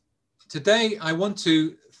Today, I want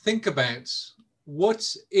to think about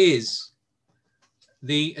what is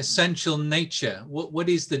the essential nature, what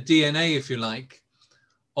is the DNA, if you like,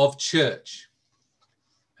 of church,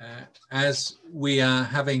 as we are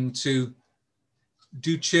having to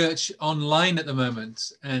do church online at the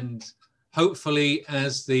moment, and hopefully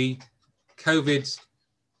as the COVID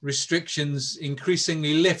restrictions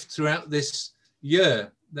increasingly lift throughout this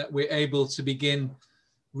year, that we're able to begin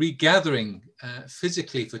regathering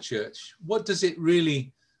physically for church. What does it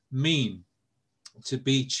really mean to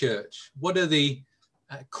be church? What are the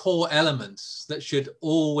core elements that should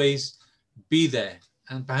always be there?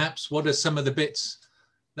 And perhaps what are some of the bits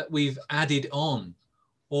that we've added on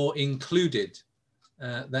or included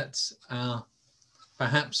that are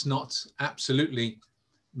perhaps not absolutely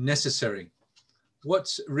necessary?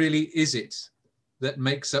 What really is it that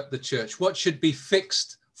makes up the church? What should be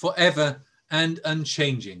fixed forever and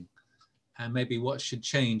unchanging? And maybe what should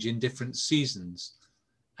change in different seasons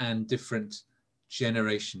and different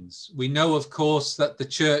generations? We know, of course, that the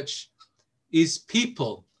church is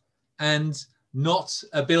people and not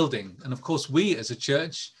a building. And of course, we as a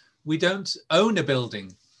church, we don't own a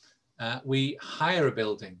building. We hire a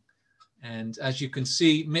building. And as you can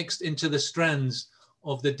see, mixed into the strands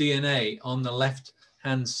of the DNA on the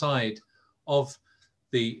left-hand side of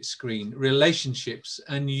the screen, relationships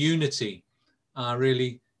and unity are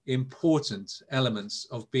really important elements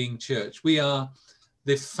of being church. We are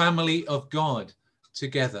the family of God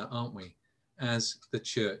together, aren't we, as the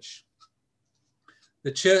church?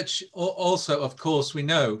 The church also, of course, we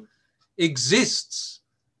know, exists,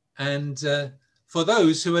 and for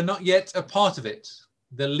those who are not yet a part of it,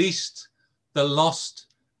 the least, the lost,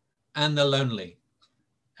 and the lonely.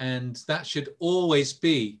 And that should always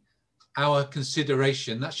be our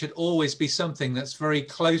consideration. That should always be something that's very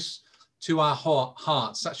close to our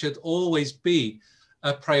hearts. That should always be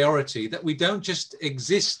a priority, that we don't just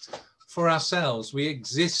exist for ourselves. We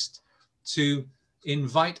exist to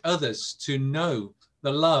invite others to know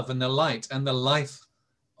the love and the light and the life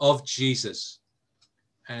of Jesus.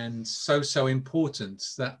 And so important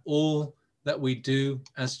that all that we do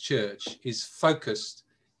as church is focused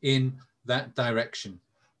in that direction.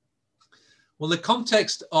 Well, the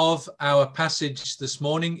context of our passage this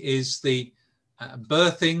morning is the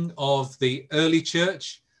birthing of the early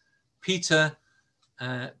church. Peter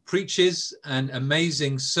preaches an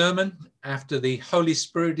amazing sermon after the Holy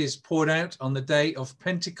Spirit is poured out on the day of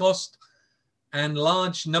Pentecost, and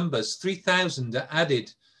large numbers, 3,000, are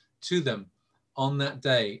added to them on that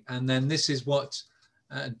day. And then this is what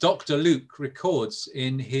Dr. Luke records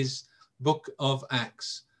in his book of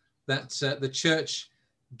Acts, that the church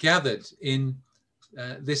gathered in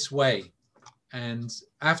this way. And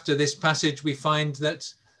after this passage, we find that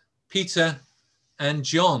Peter and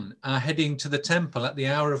John are heading to the temple at the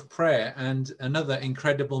hour of prayer, and another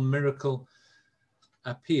incredible miracle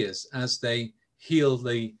appears as they heal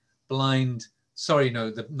the blind,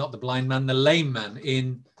 not the blind man, the lame man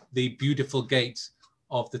in the beautiful gate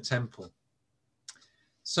of the temple.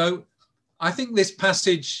 So I think this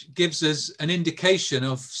passage gives us an indication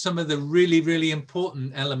of some of the really, really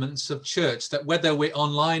important elements of church, that whether we're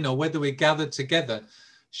online or whether we're gathered together,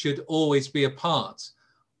 should always be a part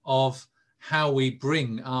of how we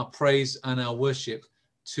bring our praise and our worship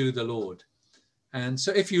to the Lord. And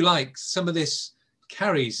so if you like, some of this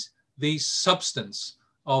carries the substance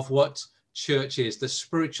of what church is, the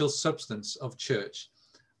spiritual substance of church.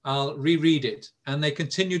 I'll reread it. And they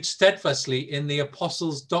continued steadfastly in the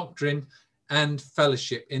apostles' doctrine and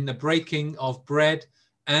fellowship, in the breaking of bread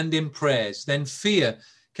and in prayers. Then fear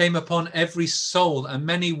came upon every soul, and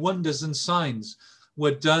many wonders and signs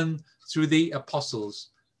were done through the apostles.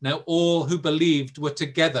 Now all who believed were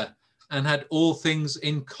together and had all things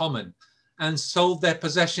in common, and sold their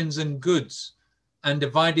possessions and goods, and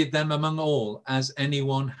divided them among all as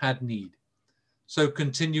anyone had need. So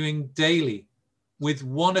continuing daily with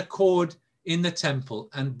one accord in the temple,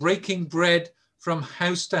 and breaking bread from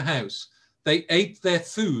house to house, they ate their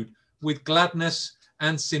food with gladness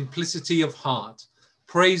and simplicity of heart,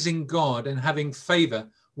 praising God and having favor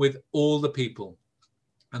with all the people.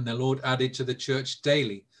 And the Lord added to the church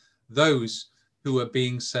daily those who are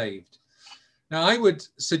being saved. Now, I would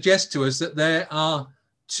suggest to us that there are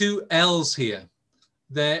two L's here.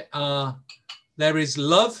 There is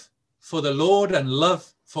love for the Lord and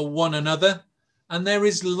love for one another, and there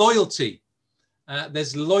is loyalty.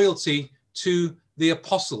 There's loyalty to the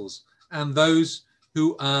apostles and those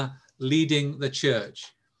who are leading the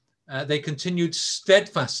church. They continued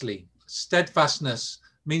steadfastly. Steadfastness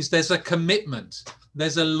means there's a commitment,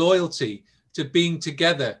 there's a loyalty to being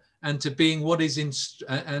together and to being what is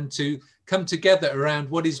and to come together around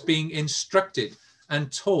what is being instructed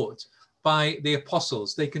and taught by the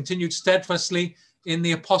apostles. They continued steadfastly in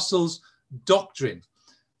the apostles' doctrine.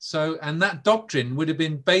 So, and that doctrine would have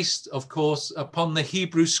been based, of course, upon the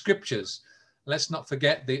Hebrew scriptures. Let's not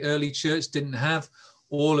forget the early church didn't have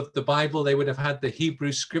all of the Bible. They would have had the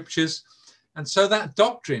Hebrew scriptures. And so that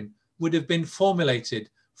doctrine would have been formulated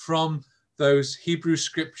from those Hebrew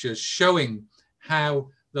scriptures, showing how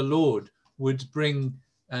the Lord would bring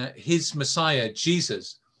his Messiah,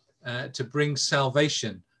 Jesus, to bring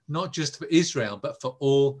salvation, not just for Israel, but for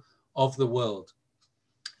all of the world.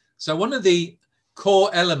 So one of the core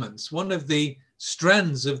elements, one of the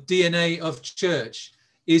strands of DNA of church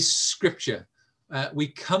is scripture. We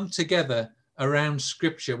come together around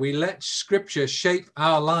scripture. We let scripture shape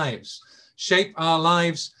our lives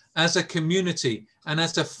as a community and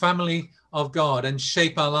as a family of God, and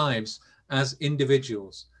shape our lives as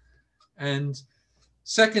individuals. And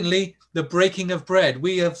secondly, the breaking of bread.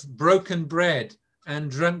 We have broken bread and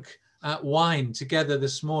drunk wine together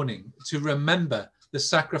this morning to remember the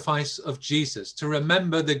sacrifice of Jesus, to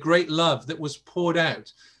remember the great love that was poured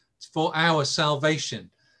out for our salvation.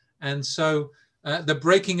 And so the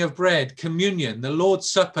breaking of bread, communion, the Lord's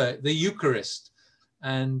Supper, the Eucharist,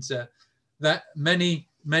 and that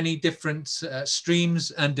many different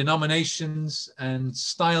streams and denominations and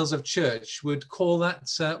styles of church would call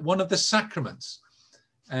that one of the sacraments.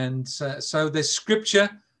 And so there's scripture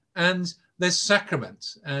and there's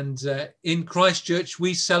sacrament. And in Christ Church,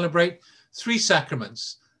 we celebrate 3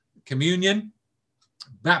 sacraments: communion,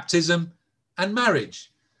 baptism, and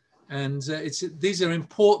marriage. And these are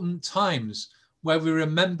important times where we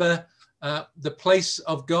remember the place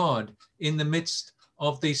of God in the midst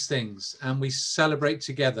of these things, and we celebrate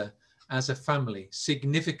together as a family.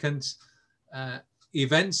 Significant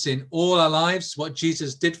events in all our lives, what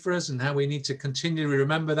Jesus did for us and how we need to continually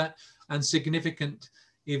remember that, and significant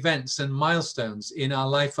events and milestones in our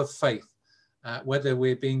life of faith, whether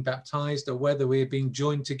we're being baptized or whether we're being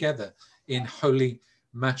joined together in holy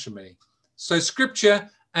matrimony. So scripture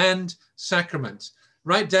and sacrament.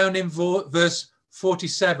 Right down in verse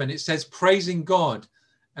 47, it says, praising God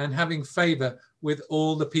and having favor with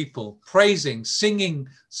all the people, praising, singing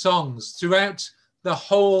songs. Throughout the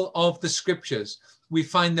whole of the scriptures, we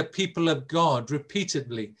find the people of God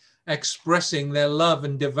repeatedly expressing their love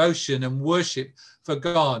and devotion and worship for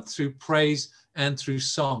God through praise and through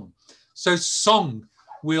song. So song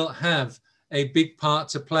will have a big part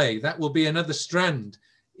to play. That will be another strand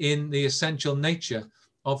in the essential nature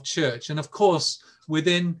of church. And of course,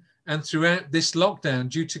 within and throughout this lockdown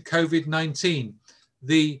due to COVID-19,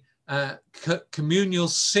 the communal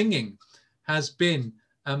singing has been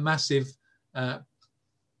a massive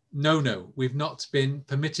no-no. We've not been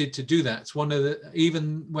permitted to do that. It's one of the,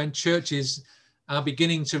 even when churches are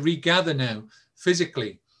beginning to regather now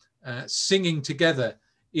physically, singing together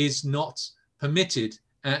is not permitted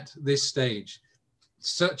at this stage.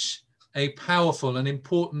 Such a powerful and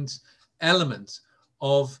important element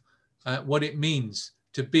of what it means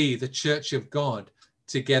to be the church of God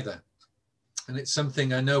together. And it's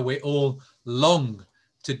something I know we all long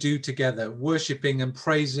to do together. Worshipping and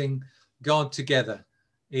praising God together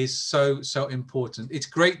is so important. It's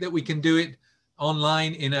great that we can do it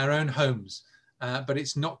online in our own homes, but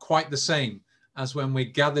it's not quite the same as when we're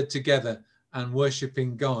gathered together and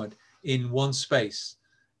worshipping God in one space.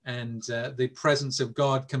 And the presence of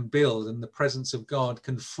God can build and the presence of God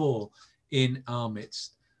can fall in our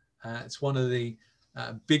midst. It's one of the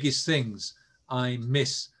biggest things I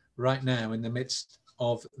miss right now in the midst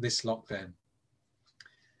of this lockdown.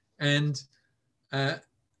 And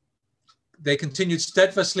they continued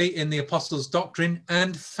steadfastly in the apostles' doctrine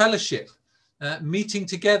and fellowship, meeting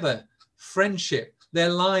together, friendship, their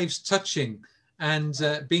lives touching and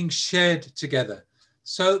being shared together.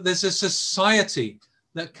 So there's a society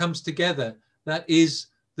that comes together that is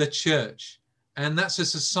the church. And that's a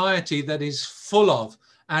society that is full of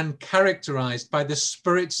and characterized by the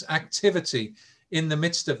Spirit's activity in the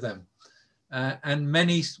midst of them. And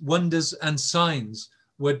many wonders and signs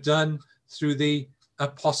were done through the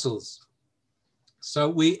apostles. So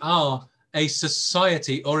we are a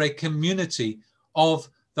society or a community of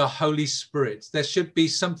the Holy Spirit. There should be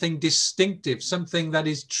something distinctive, something that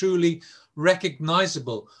is truly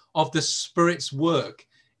recognizable of the Spirit's work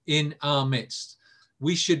in our midst.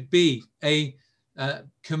 We should be a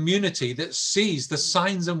community that sees the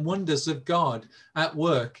signs and wonders of God at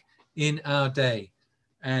work in our day.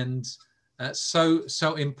 And so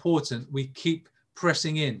important. We keep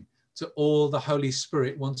pressing in to all the Holy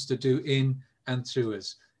Spirit wants to do in and through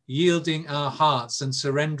us, yielding our hearts and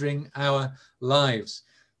surrendering our lives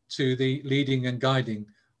to the leading and guiding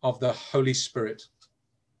of the Holy Spirit.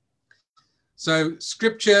 So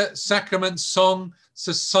scripture, sacrament, song,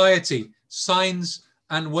 society, signs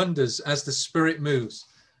and wonders as the Spirit moves.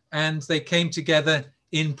 And they came together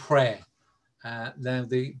in prayer. Now,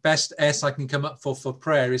 the best S I can come up for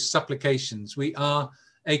prayer is supplications. We are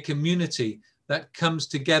a community that comes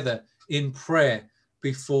together in prayer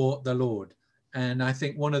before the Lord. And I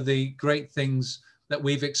think one of the great things that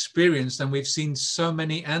we've experienced, and we've seen so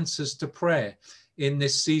many answers to prayer in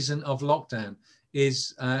this season of lockdown,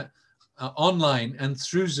 is online and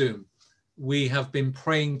through Zoom. We have been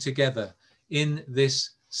praying together in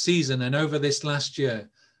this season and over this last year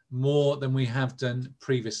more than we have done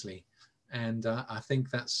previously. And I think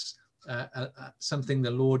that's something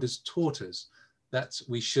the Lord has taught us that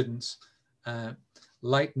we shouldn't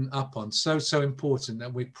lighten up on. So important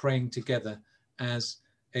that we're praying together as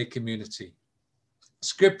a community.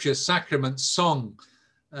 Scripture, sacrament, song,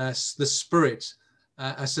 the Spirit,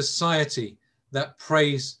 a society that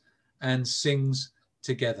prays and sings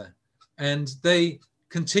together. And they,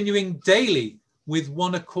 continuing daily with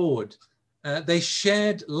one accord, they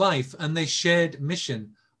shared life and they shared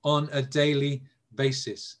mission on a daily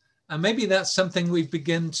basis. And maybe that's something we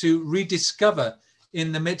begin to rediscover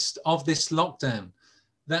in the midst of this lockdown,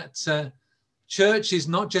 that church is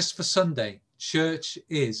not just for Sunday, church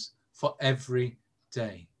is for every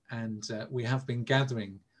day. And we have been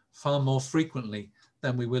gathering far more frequently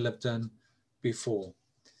than we will have done before.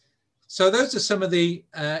 So those are some of the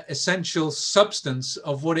essential substance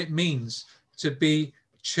of what it means to be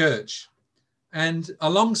church. And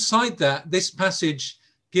alongside that, this passage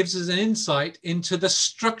gives us an insight into the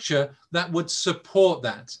structure that would support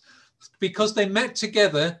that, because they met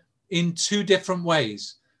together in two different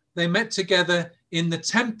ways. They met together in the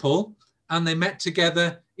temple and they met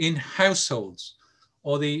together in households,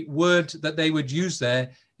 or the word that they would use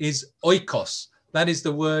there is oikos. That is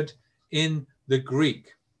the word in the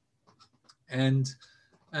Greek. And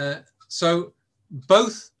so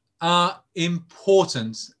both are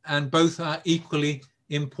important and both are equally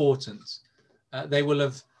important. They will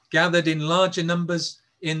have gathered in larger numbers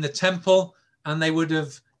in the temple, and they would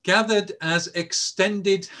have gathered as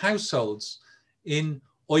extended households in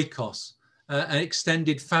oikos, and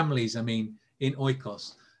extended families, in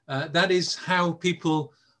oikos. That is how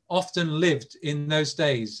people often lived in those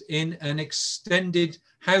days, in an extended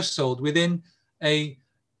household within a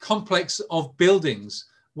complex of buildings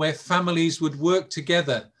where families would work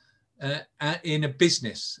together in a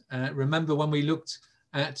business. Remember when we looked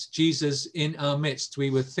at Jesus in our midst, we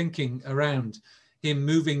were thinking around him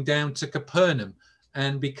moving down to Capernaum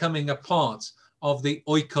and becoming a part of the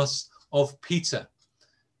oikos of Peter.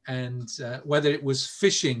 And whether it was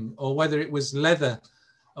fishing or whether it was leather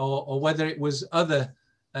or whether it was other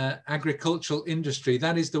agricultural industry,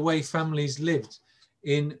 that is the way families lived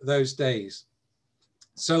in those days.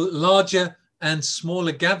 So larger and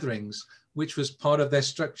smaller gatherings, which was part of their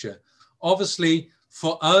structure. Obviously,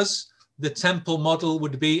 for us, the temple model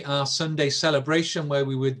would be our Sunday celebration, where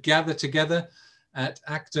we would gather together at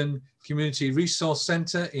Acton Community Resource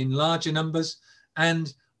Centre in larger numbers.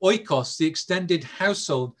 And oikos, the extended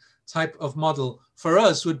household type of model, for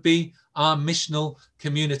us would be our missional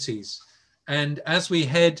communities. And as we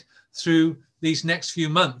head through these next few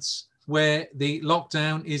months, where the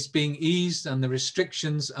lockdown is being eased and the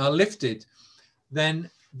restrictions are lifted, then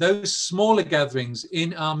those smaller gatherings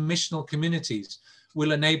in our missional communities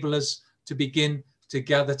will enable us to begin to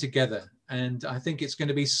gather together. And I think it's going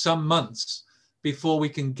to be some months before we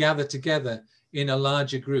can gather together in a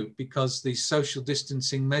larger group, because the social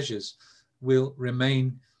distancing measures will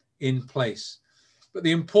remain in place. But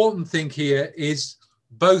the important thing here is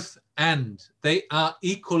both and. They are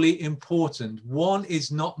equally important. One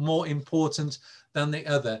is not more important than the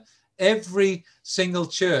other. Every single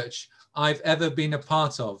church I've ever been a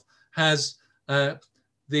part of has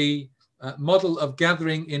the model of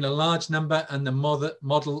gathering in a large number and the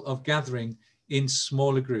model of gathering in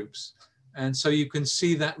smaller groups. And so you can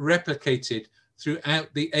see that replicated throughout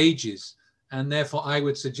the ages. And therefore, I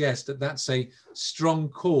would suggest that that's a strong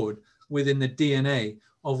chord within the DNA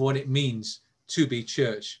of what it means to be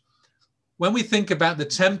church. When we think about the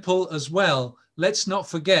temple as well, let's not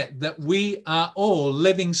forget that we are all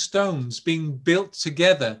living stones being built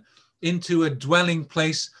together into a dwelling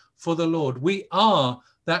place for the Lord. We are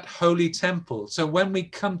that holy temple. So when we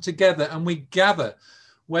come together and we gather,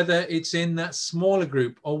 whether it's in that smaller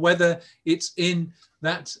group or whether it's in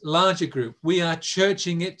that larger group, we are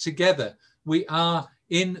churching it together. We are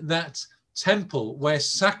in that temple where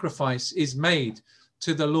sacrifice is made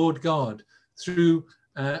to the Lord God through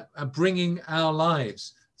bringing our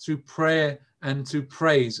lives through prayer and through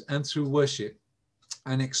praise and through worship.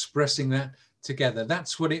 and expressing that together.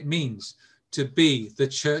 That's what it means to be the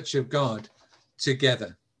church of God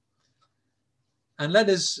together. And let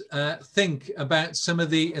us think about some of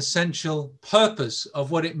the essential purpose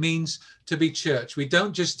of what it means to be church. We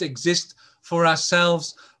don't just exist for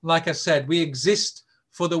ourselves. Like I said, we exist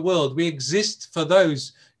for the world. We exist for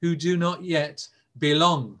those who do not yet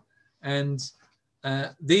belong. And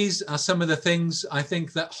these are some of the things I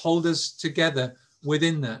think that hold us together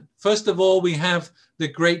within that. First of all, we have the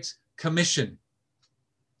Great Commission.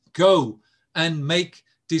 Go and make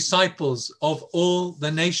disciples of all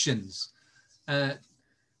the nations,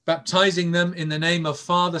 baptizing them in the name of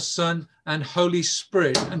Father, Son, and Holy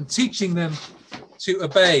Spirit, and teaching them to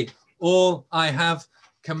obey all I have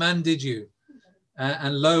commanded you.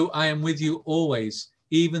 And lo, I am with you always,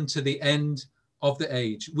 even to the end of the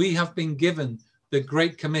age. We have been given the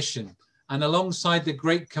Great Commission, and alongside the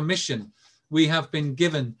Great Commission, we have been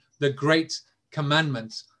given the Great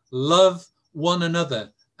Commandment. Love one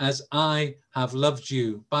another as I have loved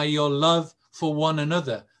you. By your love for one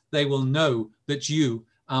another, they will know that you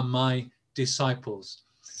are my disciples.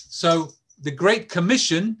 So the Great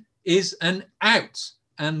Commission is an out,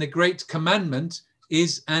 and the Great Commandment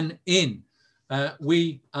is an in.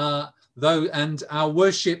 We are, though, and our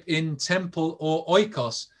worship in temple or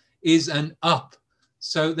oikos is an up.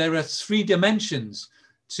 So there are three dimensions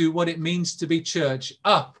to what it means to be church.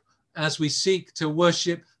 Up, as we seek to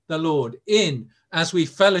worship the Lord. In, as we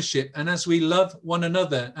fellowship and as we love one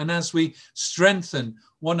another and as we strengthen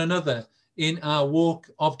one another in our walk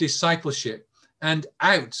of discipleship. And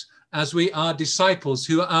out, as we are disciples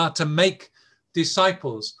who are to make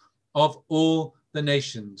disciples of all the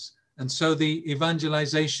nations. And so the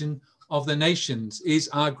evangelization of the nations is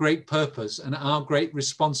our great purpose and our great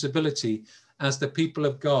responsibility as the people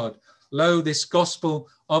of God. Lo, this gospel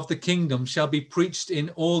of the kingdom shall be preached in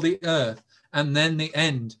all the earth, and then the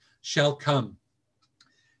end shall come.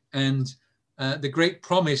 And the great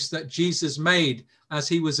promise that Jesus made as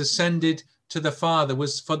he was ascended to the Father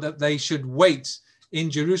was for that they should wait in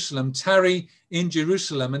Jerusalem, tarry in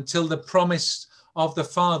Jerusalem until the promise of the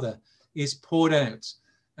Father is poured out.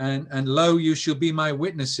 And lo, you shall be my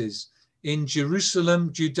witnesses in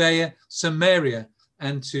Jerusalem, Judea, Samaria,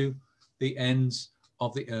 and to the ends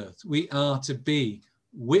of the earth. We are to be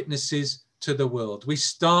witnesses to the world. We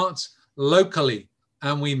start locally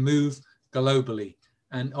and we move globally.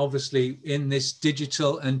 And obviously in this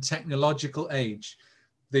digital and technological age,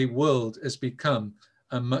 the world has become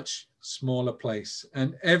a much smaller place.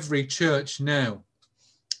 And every church now,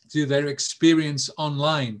 through their experience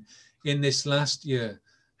online in this last year,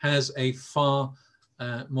 has a far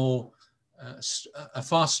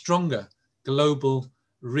stronger global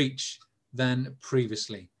reach than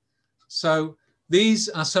previously. So these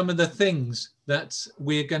are some of the things that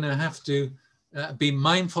we're going to have to be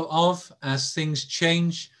mindful of as things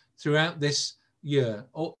change throughout this year.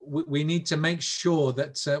 We need to make sure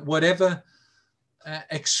that whatever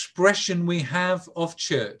expression we have of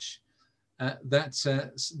church,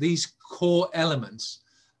 that these core elements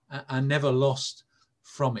are never lost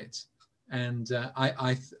from it. And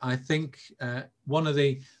I think one of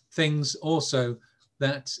the things also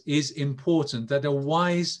that is important, that a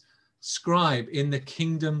wise scribe in the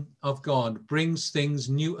kingdom of God brings things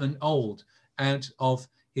new and old out of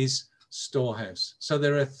his storehouse. So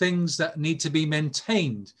there are things that need to be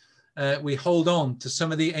maintained. We hold on to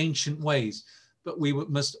some of the ancient ways, but we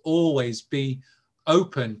must always be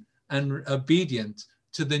open and obedient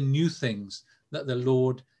to the new things that the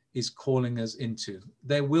Lord is calling us into.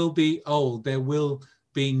 There will be old, there will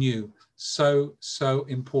be new. So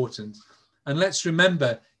important. And let's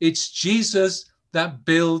remember, it's Jesus that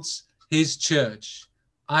builds his church.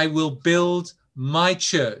 I will build my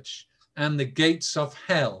church, and the gates of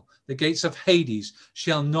hell, the gates of Hades,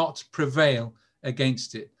 shall not prevail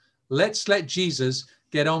against it. Let's let Jesus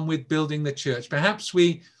get on with building the church. Perhaps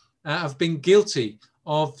we have been guilty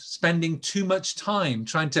of spending too much time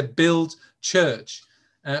trying to build church,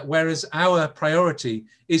 whereas our priority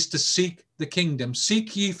is to seek the kingdom.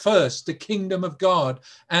 Seek ye first the kingdom of God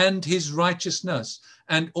and his righteousness,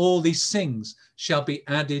 and all these things shall be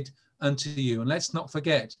added unto you. And let's not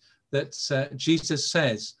forget that Jesus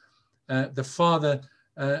says, the Father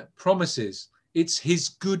promises, it's his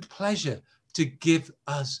good pleasure to give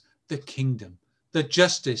us the kingdom, the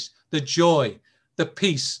justice, the joy, the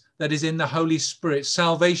peace that is in the Holy Spirit,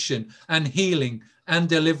 salvation and healing and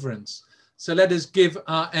deliverance. So let us give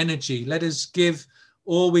our energy, let us give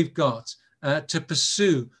all we've got to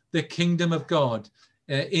pursue the kingdom of God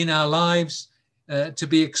in our lives, to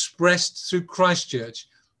be expressed through Christchurch,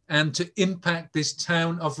 and to impact this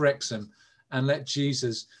town of Wrexham, and let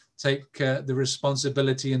Jesus take the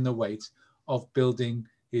responsibility and the weight of building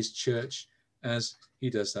his church as he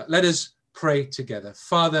does that. Let us pray together.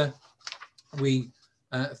 Father, we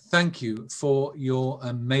thank you for your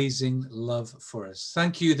amazing love for us.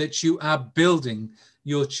 Thank you that you are building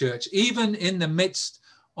your church. Even in the midst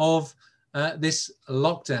of this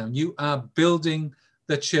lockdown, you are building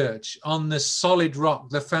the church on the solid rock,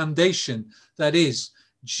 the foundation that is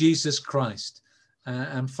Jesus Christ.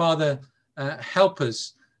 And Father, help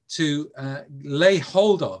us to lay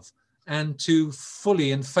hold of and to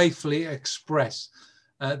fully and faithfully express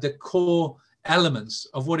the core elements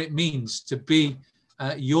of what it means to be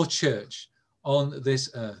your church on this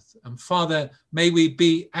earth. And Father, may we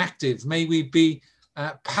be active, may we be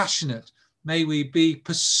passionate, may we be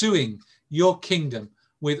pursuing your kingdom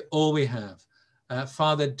with all we have.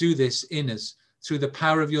 Father, do this in us through the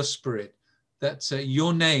power of your Spirit, that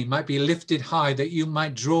your name might be lifted high, that you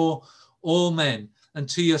might draw all men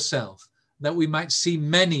unto yourself, that we might see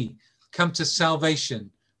many come to salvation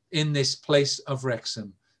in this place of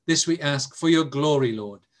Wrexham. This we ask for your glory,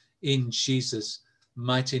 Lord, in Jesus'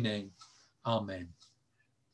 mighty name. Amen.